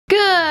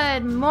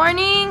Good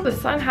morning. The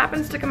sun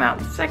happens to come out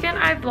the second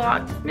I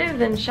vlog.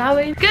 Then shall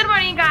we? Good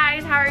morning,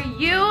 guys. How are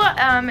you?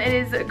 It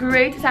is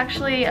great. It's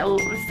actually,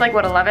 it's like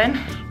what, 11?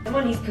 I'm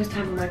on East Coast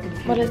time on my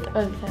computer. What is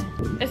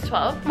it? It's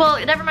 12.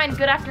 Well, never mind.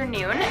 Good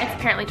afternoon. It's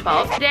apparently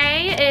 12.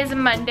 Today is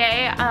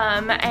Monday,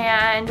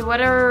 and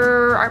what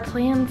are our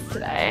plans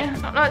today? I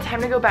don't know what time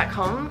to go back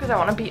home because I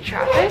want to beat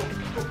traffic.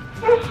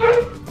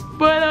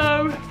 But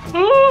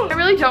I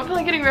really don't feel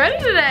like getting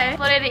ready today. I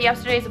uploaded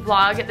yesterday's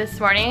vlog this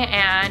morning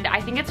and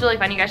I think it's really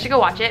fun. You guys should go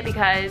watch it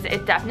because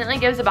it definitely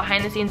gives a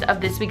behind the scenes of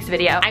this week's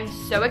video. I'm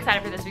so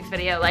excited for this week's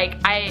video. Like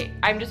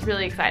I'm just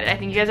really excited. I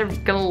think you guys are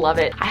gonna love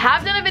it. I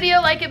have done a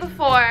video like it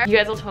before. You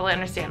guys will totally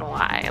understand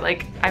why.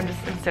 Like I'm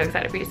so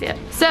excited for you to see it.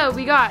 So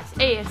we got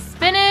a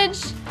spinach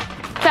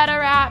feta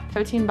wrap,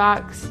 protein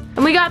box,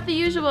 and we got the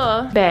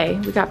usual bay.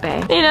 We got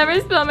bay. They never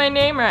spell my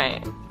name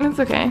right.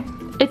 It's okay.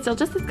 It's still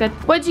just as good.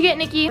 What'd you get,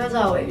 Nikki? As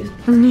always.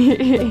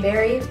 The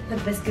berry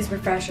hibiscus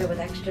refresher with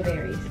extra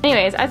berries.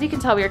 Anyways, as you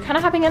can tell, we are kind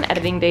of having an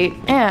editing date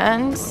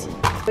and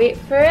wait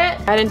for it.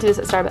 I didn't do this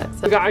at Starbucks,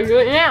 so we gotta do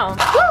it now.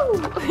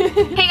 Woo!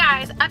 Hey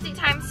guys, update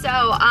time. So,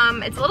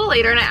 it's a little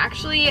later and I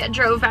actually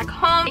drove back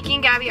home. Nikki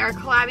and Gabby are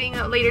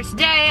collabing later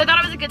today. I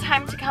thought it was a good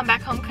time to come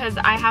back home because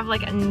I have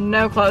like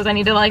no clothes. I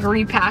need to like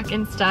repack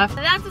and stuff.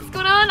 And that's what's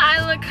going on.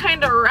 I look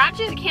kind of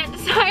ratchet. I can't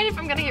decide if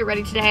I'm gonna get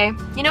ready today.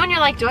 You know when you're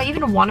like, do I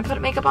even want to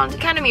put makeup on? It's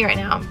kind of me right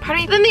now. Part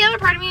of me, then the other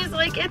part of me is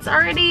like, it's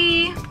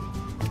already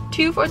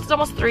 2, 4, it's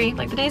almost 3.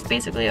 Like the day's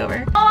basically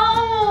over.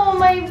 Oh,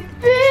 my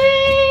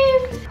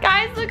babe.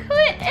 Guys, look who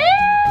it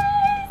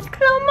is.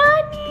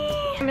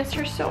 Clomani. I miss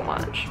her so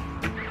much.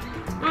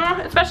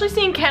 Especially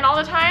seeing Ken all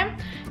the time.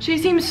 She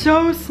seems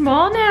so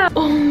small now.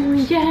 Oh,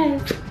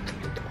 yes.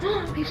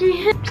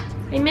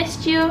 I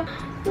missed you.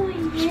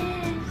 Oh,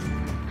 yes.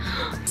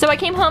 So I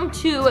came home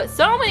to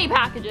so many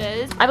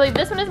packages. I believe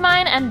this one is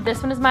mine and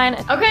this one is mine.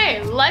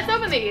 Okay, let's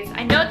open these.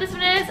 I know what this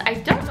one is. I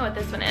don't know what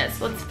this one is.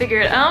 Let's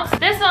figure it out.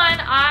 This one,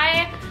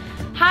 I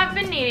have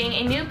been needing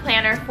a new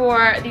planner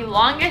for the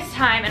longest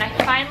time and I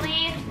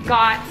finally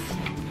got,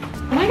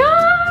 oh my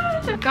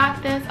gosh, I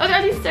got this. Oh,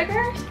 are these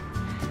stickers?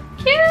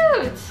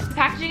 Cute. The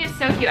packaging is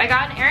so cute. I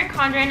got an Erin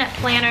Condren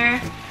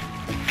planner.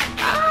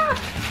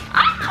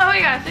 Oh my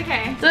gosh,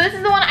 okay. So this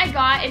is the one I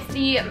got. It's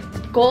the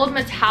gold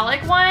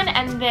metallic one,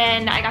 and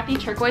then I got the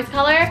turquoise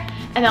color.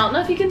 And I don't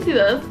know if you can see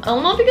this. I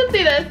don't know if you can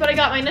see this, but I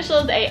got my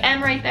initials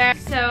AM right there.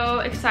 So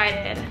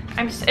excited.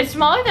 It's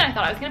smaller than I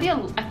thought it was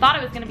gonna be. I thought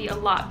it was gonna be a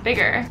lot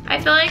bigger. I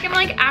feel like I'm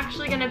like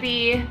actually gonna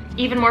be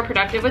even more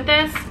productive with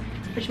this,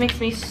 which makes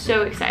me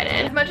so excited.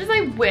 As much as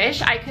I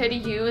wish I could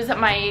use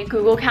my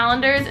Google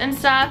calendars and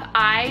stuff,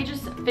 I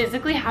just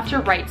physically have to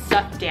write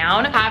stuff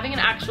down. Having an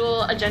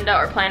actual agenda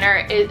or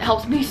planner, it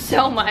helps me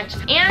so much.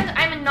 And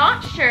I'm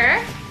not sure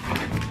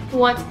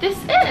what this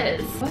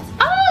is.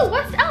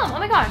 What's Elm? Oh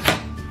my gosh.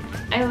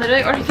 I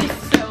literally ordered these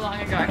so long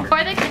ago.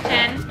 For the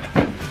kitchen,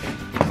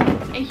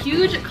 a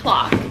huge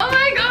clock. Oh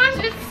my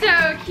gosh, it's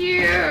so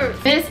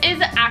cute. This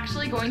is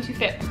actually going to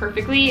fit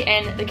perfectly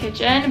in the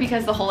kitchen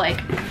because the whole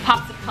like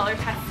pops of color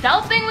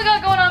pastel thing we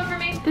got going on for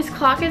me. This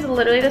clock is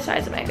literally the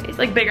size of my face,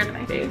 like bigger than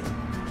my face.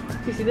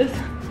 You see this?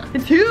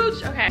 It's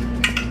huge. Okay.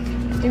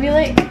 Maybe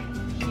like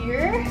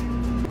here.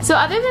 So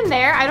other than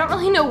there, I don't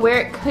really know where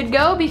it could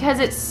go because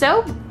it's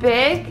so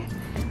big.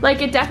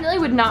 Like it definitely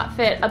would not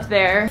fit up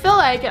there. I feel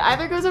like it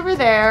either goes over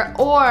there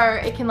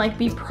or it can like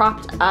be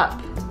propped up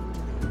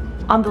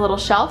on the little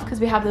shelf because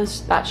we have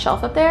that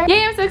shelf up there.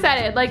 Yay, I'm so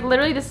excited. Like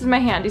literally this is my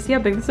hand. Do you see how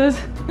big this is?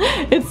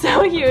 It's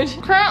so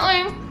huge.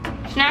 Currently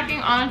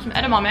snacking on some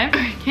edamame.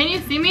 Can you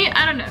see me?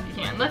 I don't know if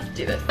you can. Let's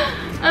do this.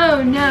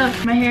 Oh no,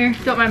 my hair.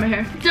 Don't mind my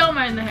hair. Don't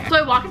mind the hair. So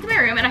I walk into my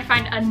room and I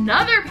find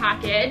another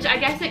package. I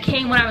guess it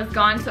came when I was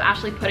gone, so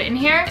Ashley put it in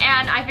here.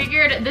 And I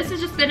figured this has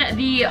just been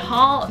the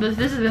haul. This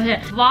is the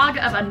vlog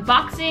of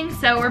unboxing.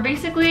 So we're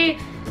basically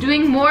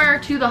doing more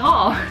to the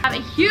haul. I have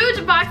a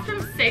huge box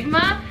from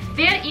Sigma.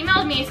 They had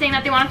emailed me saying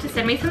that they wanted to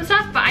send me some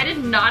stuff, but I did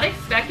not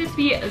expect it to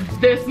be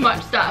this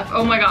much stuff.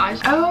 Oh my gosh.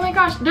 Oh my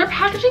gosh. Their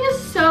packaging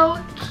is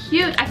so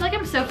cute. I feel like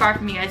I'm so far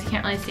from you guys. You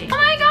can't really see. Oh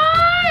my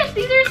gosh.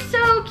 These are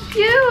so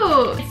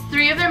cute. It's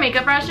 3 of their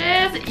makeup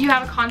brushes. You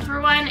have a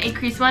contour one, a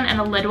crease one, and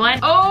a lid one.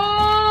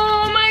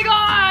 Oh my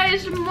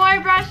gosh.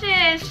 More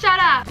brushes. Shut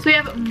up. So we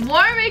have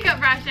more makeup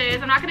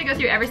brushes. I'm not going to go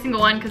through every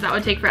single one because that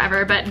would take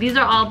forever, but these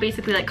are all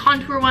basically like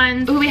contour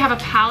ones. Ooh, we have a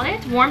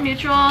palette, warm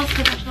neutrals,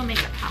 professional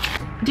makeup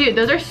palette. Dude,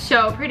 those are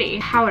so pretty.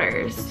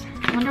 Powders.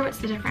 I wonder what's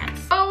the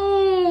difference.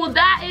 Oh,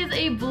 that is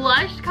a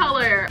blush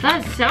color.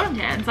 That is so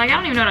intense. Like, I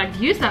don't even know what I'd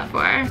use that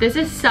for. This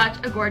is such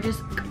a gorgeous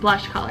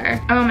blush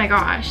color. Oh my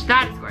gosh,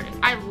 that is gorgeous.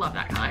 I love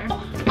that color. Oh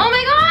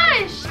my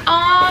gosh.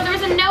 Oh, there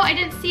was a note, I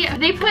didn't see it.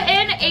 They put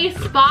in a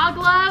spa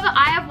glove.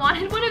 I have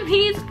wanted one of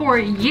these for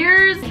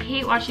years. I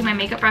hate washing my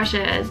makeup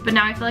brushes, but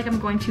now I feel like I'm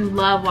going to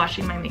love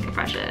washing my makeup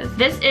brushes.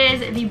 This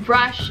is the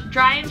brush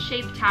dry and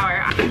shape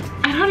tower.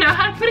 I don't know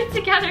how to put it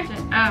together.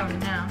 Oh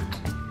no.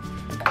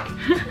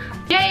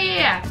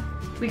 Yeah.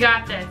 We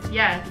got this,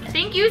 yes.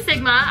 Thank you,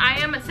 Sigma. I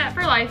am set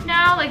for life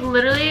now. Like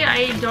literally,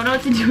 I don't know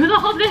what to do with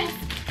all this.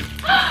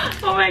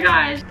 Oh my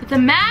gosh. It's a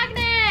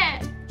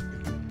magnet.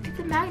 It's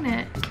a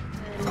magnet.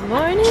 Good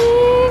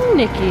morning,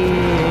 Nikki.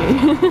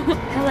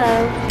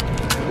 Hello.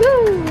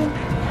 Woo.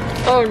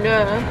 Oh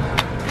no.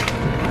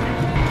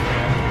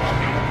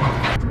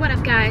 What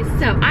up guys?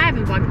 So I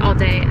haven't vlogged all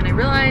day and I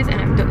realize and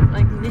I'm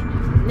like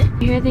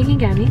You're thinking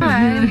Gabby?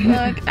 I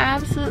look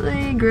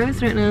absolutely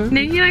gross right now.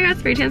 Nikki and I got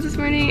spray tans this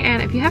morning,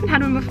 and if you haven't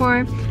had one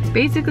before,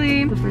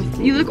 basically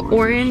you look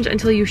orange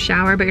until you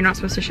shower, but you're not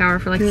supposed to shower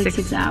for like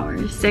 6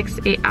 hours.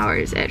 8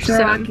 hours ish.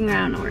 So walking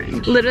around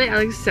orange. Literally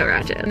I look so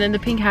ratchet. And then the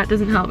pink hat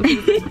doesn't help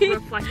because it's like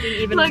reflecting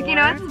even more. Look, you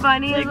know what's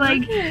funny is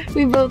like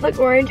we both look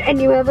orange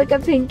and you have like a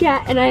pink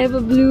hat and I have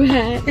a blue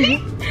hat.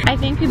 I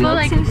think people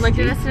like looked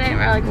at us today and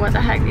were like, what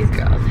the heck, these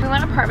girls. We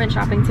went apartment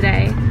shopping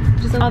today.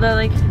 Just although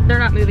like they're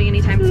not moving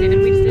anytime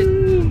soon. We just did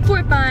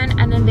for fun,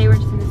 and then they were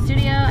just in the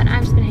studio and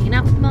I've just been hanging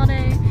out with them all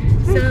day.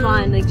 So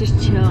fun, like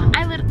just chill.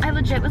 I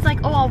legit was like,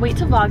 oh, I'll wait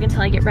to vlog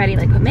until I get ready,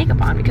 like put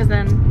makeup on, because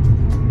then,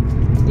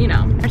 you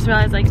know, I just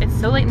realized like it's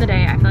so late in the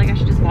day, I feel like I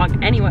should just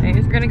vlog anyways.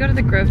 We're gonna go to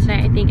the Grove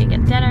tonight, I think, and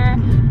get dinner,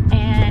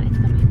 and it's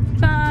gonna be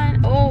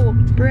fun. Oh,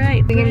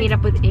 bright. We're gonna meet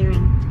up with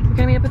Aaron. We're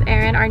gonna meet up with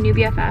Aaron, our new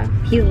BFF.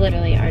 He's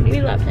literally our new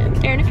We love him.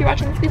 Aaron, if you're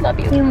watching this, we love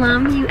you. We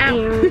love you,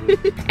 Aaron.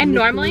 And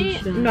normally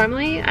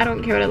I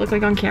don't care what I look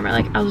like on camera,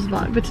 like I'll just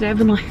vlog, but today I've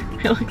been like,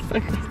 I look so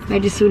gross. I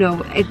just, you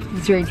know, it's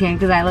very tan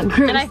because I look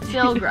gross. And I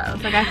feel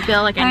gross, like I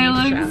feel like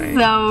I need to shower. look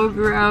so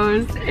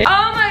gross.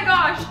 Oh my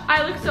gosh,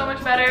 I look so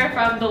much better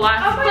from the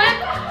last clip.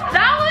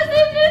 That was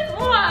in this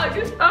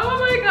vlog. Oh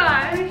my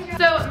gosh.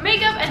 So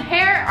makeup and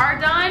hair are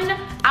done.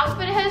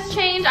 Outfit has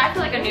changed. I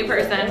feel like a new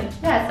person.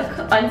 Yes,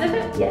 unzip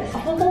it? Yes.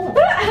 Hold on.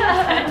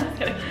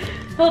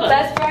 Hold on.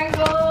 Best friend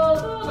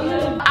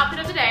goals. Outfit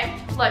of the day.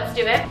 Let's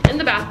do it. In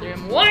the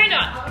bathroom. Why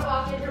not? I'm gonna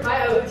walk in for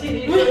my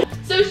OOTD.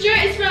 So shirt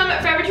is from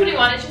Forever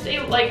 21. It's just a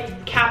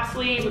like cap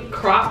sleeve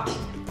cropped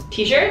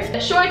t-shirt. The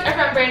shorts are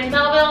from Brandy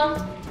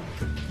Melville.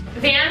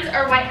 Vans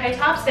are white high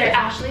tops. They're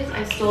Ashley's.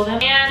 I stole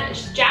them. And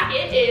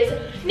jacket is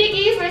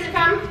Nikki's. Where's it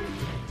from?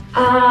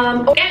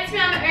 And it's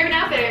from Urban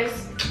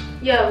Outfitters.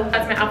 Yo,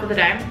 that's my outfit of the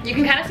day. You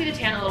can kind of see the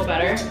tan a little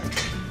better.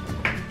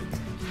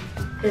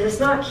 It's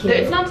not cute.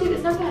 It's not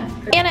bad.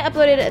 And I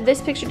uploaded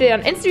this picture today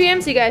on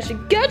Instagram, so you guys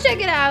should go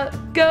check it out,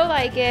 go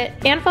like it,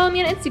 and follow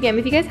me on Instagram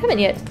if you guys haven't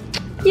yet.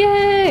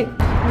 Yay!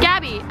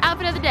 Gabby,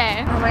 outfit of the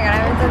day. Oh my god, I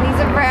haven't done these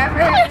in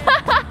forever.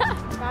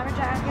 Bomber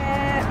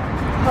jacket,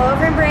 pullover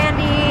from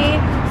Brandy,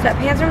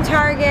 sweatpants from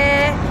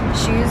Target,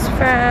 shoes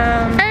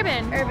from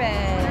Urban.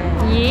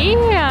 Urban.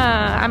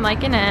 Yeah, I'm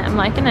liking it, I'm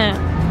liking it.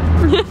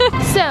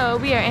 So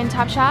we are in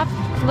Topshop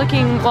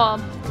looking, well,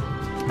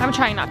 I'm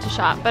trying not to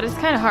shop, but it's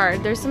kind of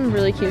hard. There's some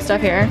really cute stuff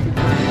here.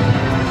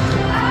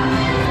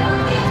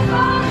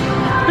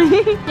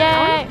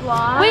 Yay!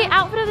 Wait,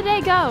 outfit of the day,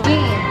 go.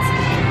 Jeans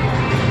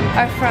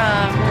are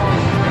from,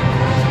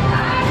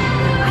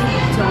 I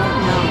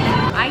don't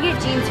know. I get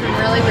jeans from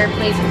really weird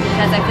places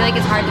because I feel like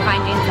it's hard to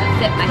find jeans that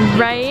fit my feet.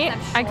 Right?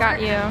 I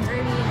got you. It's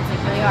like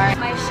really hard.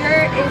 My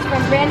shirt is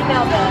from Brandy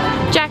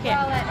Melville. Jacket.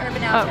 All at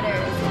Urban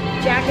Outfitters.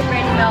 Jacket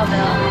Brandy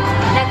Melville.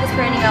 Necklace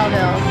Brandy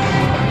Melville.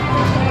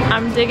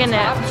 I'm digging it.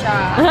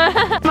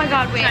 Oh my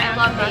god, wait, I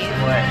love these.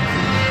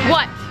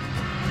 What?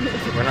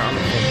 We're not on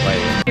the same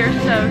flight. You're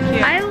so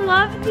cute. I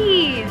love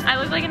these. I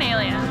look like an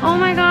alien. Oh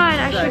my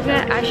god,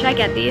 should I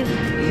get these?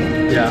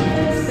 Yeah.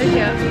 They're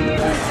cute.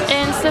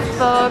 In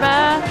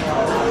Sephora.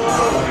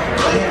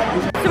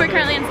 So we're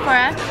currently in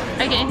Sephora.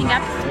 Are you getting anything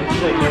up?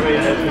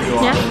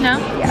 Yes? No?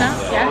 No?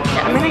 Yeah?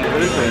 I'm gonna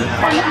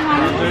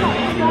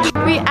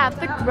We at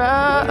the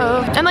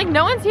Grove. And like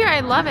no one's here,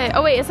 I love it.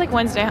 Oh wait, it's like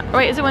Wednesday. Oh,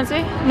 wait, is it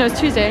Wednesday? No, it's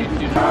Tuesday.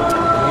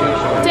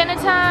 Dinner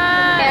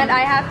time! And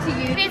I have to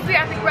use. We're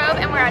at the Grove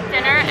and we're at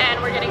dinner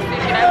and we're getting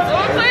sushi. And I'm so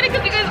excited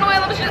because you guys know I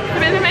love sushi.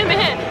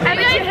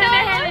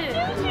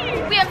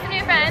 We have some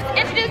new friends.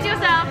 Introduce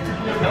yourself.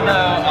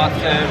 Hello,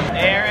 Austin.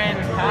 Aaron.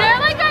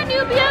 They're like our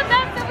new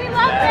BFFs and we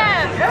love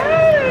them.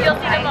 You'll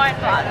see them more in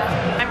vlogs.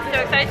 I'm so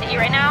excited to eat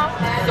right now.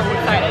 So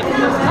excited.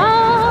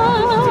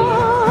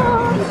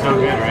 So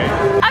good, right?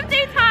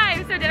 Update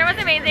time. So dinner was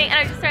amazing and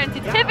I just turned to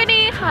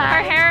Tiffany.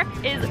 Her hair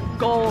is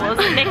goals.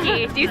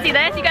 Nikki, do you see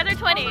this? You guys are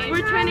twinning.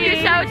 We're twinning. You're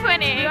so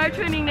twinning. We are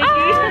twinning, Nikki.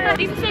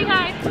 Thanks for saying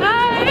hi.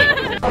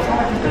 Bye.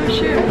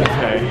 Shoot.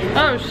 Okay.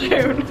 Oh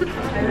shoot.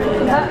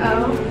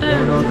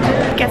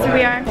 Uh-oh. Guess where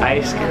we are?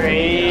 Ice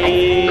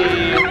cream.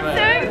 I'm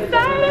so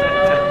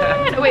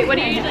excited. Wait, what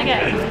do you usually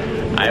get?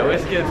 I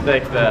always get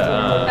like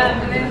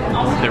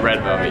the red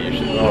velvet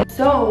usually.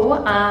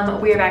 So,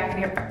 we are back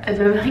in the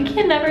apartment. I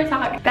can never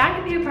talk. Back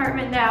in the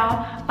apartment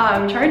now.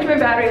 Charged my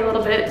battery a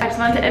little bit. I just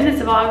wanted to end this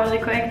vlog really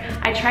quick.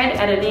 I tried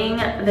editing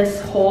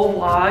this whole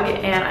vlog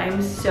and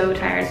I'm so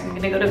tired, so I'm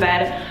gonna go to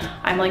bed.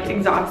 I'm like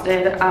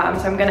exhausted, so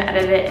I'm gonna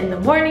edit it in the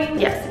morning.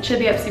 Yes, it should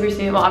be up super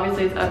soon. Well,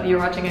 obviously it's up. You're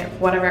watching it,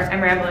 whatever.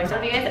 I'm rambling.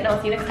 Love you guys, and I'll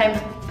see you next time.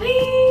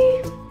 Bye.